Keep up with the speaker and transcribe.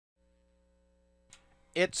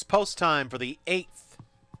It's post time for the 8th.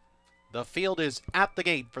 The field is at the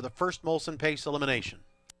gate for the first Molson Pace elimination.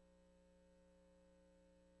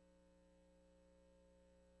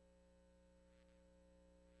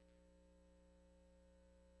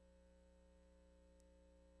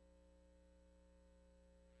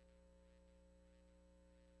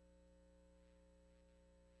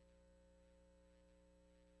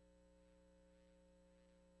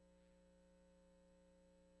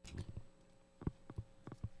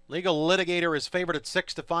 Legal Litigator is favored at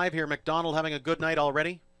 6-5 here. McDonald having a good night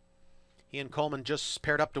already. He and Coleman just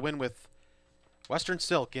paired up to win with Western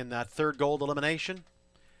Silk in that third gold elimination.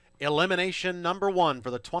 Elimination number 1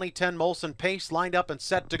 for the 2010 Molson Pace, lined up and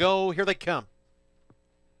set to go. Here they come.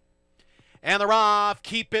 And they're off.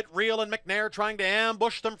 Keep It Real and McNair trying to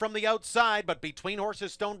ambush them from the outside, but between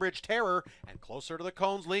horses Stonebridge Terror and closer to the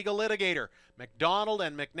cones Legal Litigator. McDonald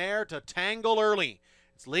and McNair to tangle early.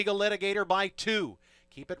 It's Legal Litigator by 2.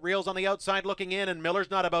 Keep It Real's on the outside looking in, and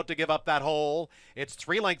Miller's not about to give up that hole. It's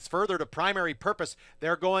 3 lengths further to Primary Purpose.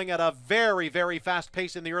 They're going at a very, very fast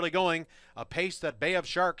pace in the early going, a pace that Bay of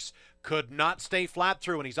Sharks could not stay flat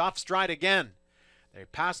through, and he's off stride again. They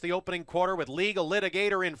pass the opening quarter with Legal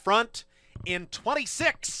Litigator in front in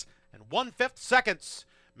 26 1/5 seconds.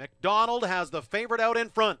 McDonald has the favorite out in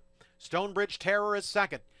front. Stonebridge Terror is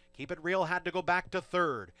second. Keep It Real had to go back to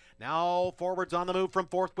third. Now forwards on the move from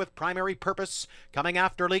fourth with Primary Purpose coming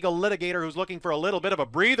after Legal Litigator, who's looking for a little bit of a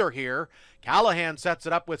breather here. Callahan sets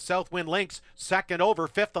it up with Southwind Links, second over,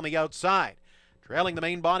 fifth on the outside. Trailing the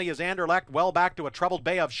main body is Anderlecht, well back to a troubled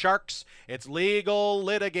Bay of Sharks. It's Legal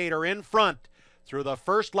Litigator in front through the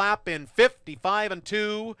first lap in 55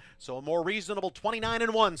 2, so a more reasonable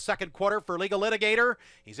 29 1 second quarter for Legal Litigator.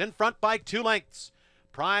 He's in front by 2 lengths.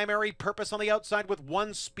 Primary Purpose on the outside with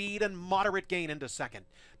 1 speed and moderate gain into second.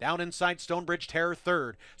 Down inside, Stonebridge Terror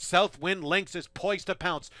third. Southwind Links is poised to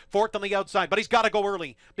pounce. Fourth on the outside, but he's got to go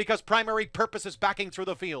early because Primary Purpose is backing through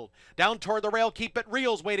the field. Down toward the rail, Keep It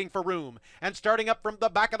Real's waiting for room. And starting up from the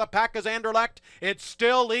back of the pack is Anderlecht. It's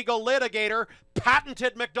still Legal Litigator.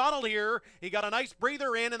 Patented McDonald here. He got a nice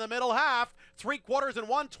breather in the middle half. 3/4 and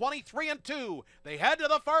 1, 23 2. They head to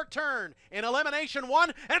the far turn in elimination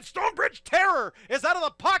 1, and Stonebridge Terror is out of the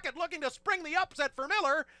pocket looking to spring the upset for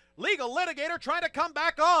Miller. Legal Litigator trying to come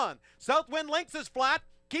back on. Southwind Links is flat.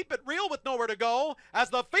 Keep It Real with nowhere to go as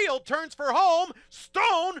the field turns for home.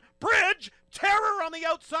 Stonebridge Terror on the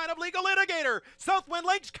outside of Legal Litigator. Southwind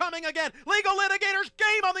Links coming again. Legal Litigator's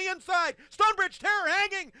game on the inside. Stonebridge Terror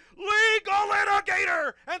hanging. Legal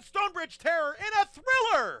Litigator and Stonebridge Terror in a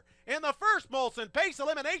thriller. In the first Molson Pace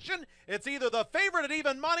elimination, it's either the favorite at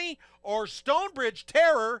even money or Stonebridge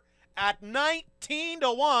Terror at 19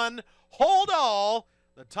 1. Hold all.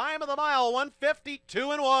 The time of the mile,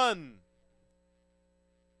 1:52 1.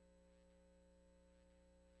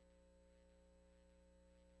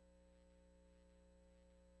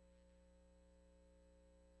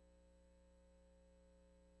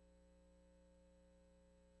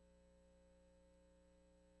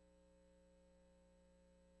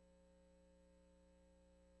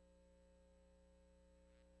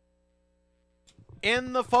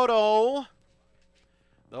 In the photo,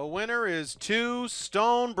 the winner is 2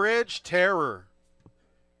 Stonebridge Terror.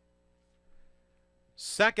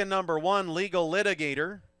 Second, number 1, Legal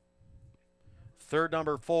Litigator. Third,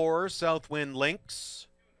 number 4, Southwind Links.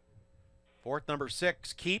 Fourth, number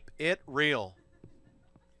 6, Keep It Real.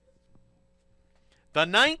 The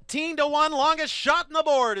 19 1 longest shot on the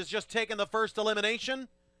board has just taken the first elimination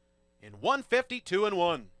in 1:52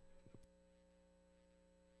 1.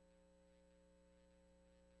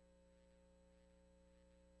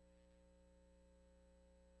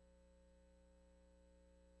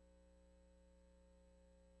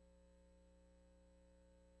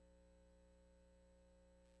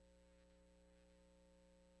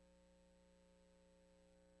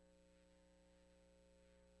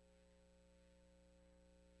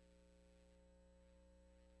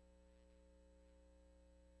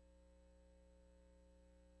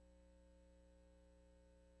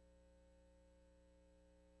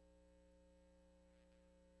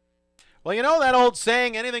 Well, you know that old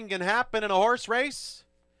saying, anything can happen in a horse race?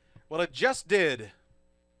 Well, it just did.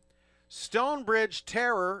 Stonebridge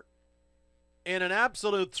Terror, in an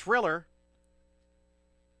absolute thriller,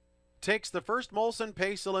 takes the first Molson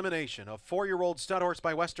Pace elimination. A 4-year-old stud horse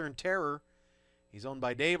by Western Terror. He's owned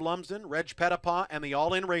by Dave Lumsden, Reg Pettipaw, and the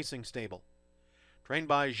All In Racing Stable. Trained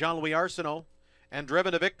by Jean-Louis Arsenault and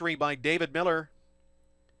driven to victory by David Miller.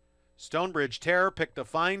 Stonebridge Terror picked a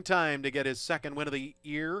fine time to get his second win of the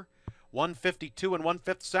year. 1:52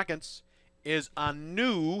 1/5 seconds is a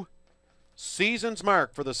new season's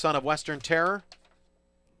mark for the son of Western Terror.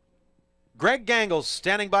 Greg Gangles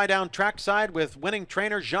standing by down trackside with winning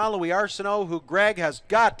trainer Jean-Louis Arsenault, who Greg has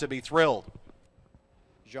got to be thrilled.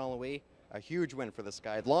 Jean-Louis, a huge win for this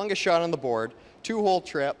guy. Longest shot on the board, 2-hole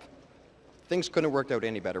trip. Things couldn't have worked out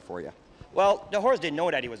any better for you. Well, the horse didn't know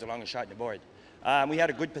that he was the longest shot on the board. We had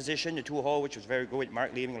a good position, the 2-hole, which was very good with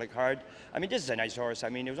Mark leaving like hard. I mean, this is a nice horse. I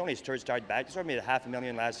mean, it was only his third start back. This horse made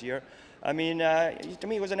 $500,000 last year. I mean, to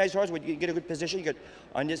me, it was a nice horse. You get a good position. You get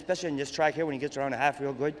on this, especially in this track here, when he gets around a half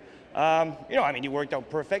real good. You know, I mean, he worked out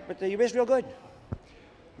perfect, but he raced real good.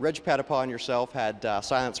 Reg Patapon and yourself had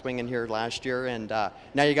Silent Swing in here last year, and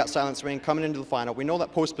now you got Silent Swing coming into the final. We know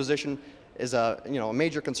that post position is a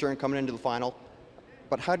major concern coming into the final.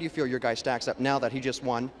 But how do you feel your guy stacks up now that he just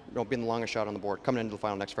won, being the longest shot on the board, coming into the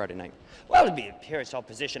final next Friday night? Well, it'll be a pure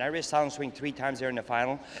self-position. I raced Silent Swing 3 times there in the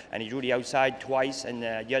final, and he drew the outside twice, and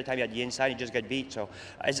the other time he had the inside, he just got beat. So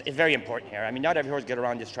it's very important here. I mean, not every horse get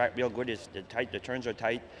around this track real good. The turns are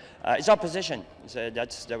tight. It's all position.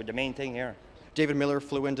 That's the main thing here. David Miller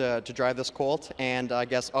flew in to drive this colt, and I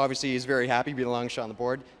guess obviously he's very happy being the longest shot on the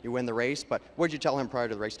board. You win the race, but what did you tell him prior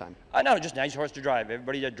to the race time? No, just a nice horse to drive.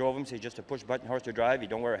 Everybody that drove him says just a push-button horse to drive. He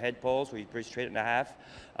don't wear a head pole, so he's pretty straight and a half.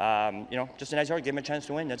 Just a nice horse. Give him a chance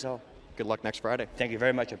to win. That's all. Good luck next Friday. Thank you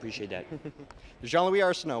very much. I appreciate that. Jean-Louis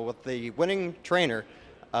Arsenault with the winning trainer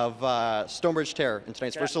of Stonebridge Terror in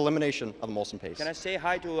tonight's first elimination of the Molson Pace. Can I say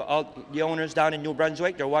hi to all the owners down in New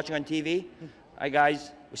Brunswick? They're watching on TV. Hi,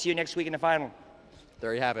 guys. We'll see you next week in the final.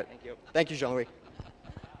 There you have it. Thank you. Thank you, Jean-Louis.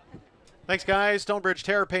 Thanks, guys. Stonebridge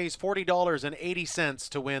Terror pays $40.80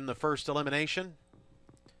 to win the first elimination.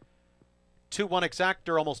 2-1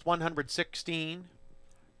 exactor, almost 116.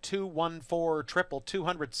 2-1-4 triple,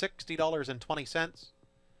 $260.20.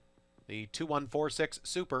 The 2-1-4-6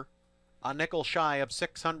 super, a nickel shy of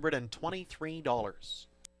 $623.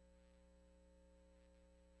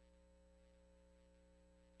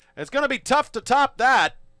 It's going to be tough to top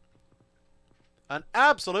that. An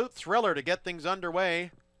absolute thriller to get things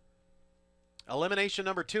underway. Elimination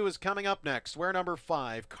number 2 is coming up next, where number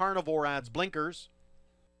 5, Carnivore, adds blinkers.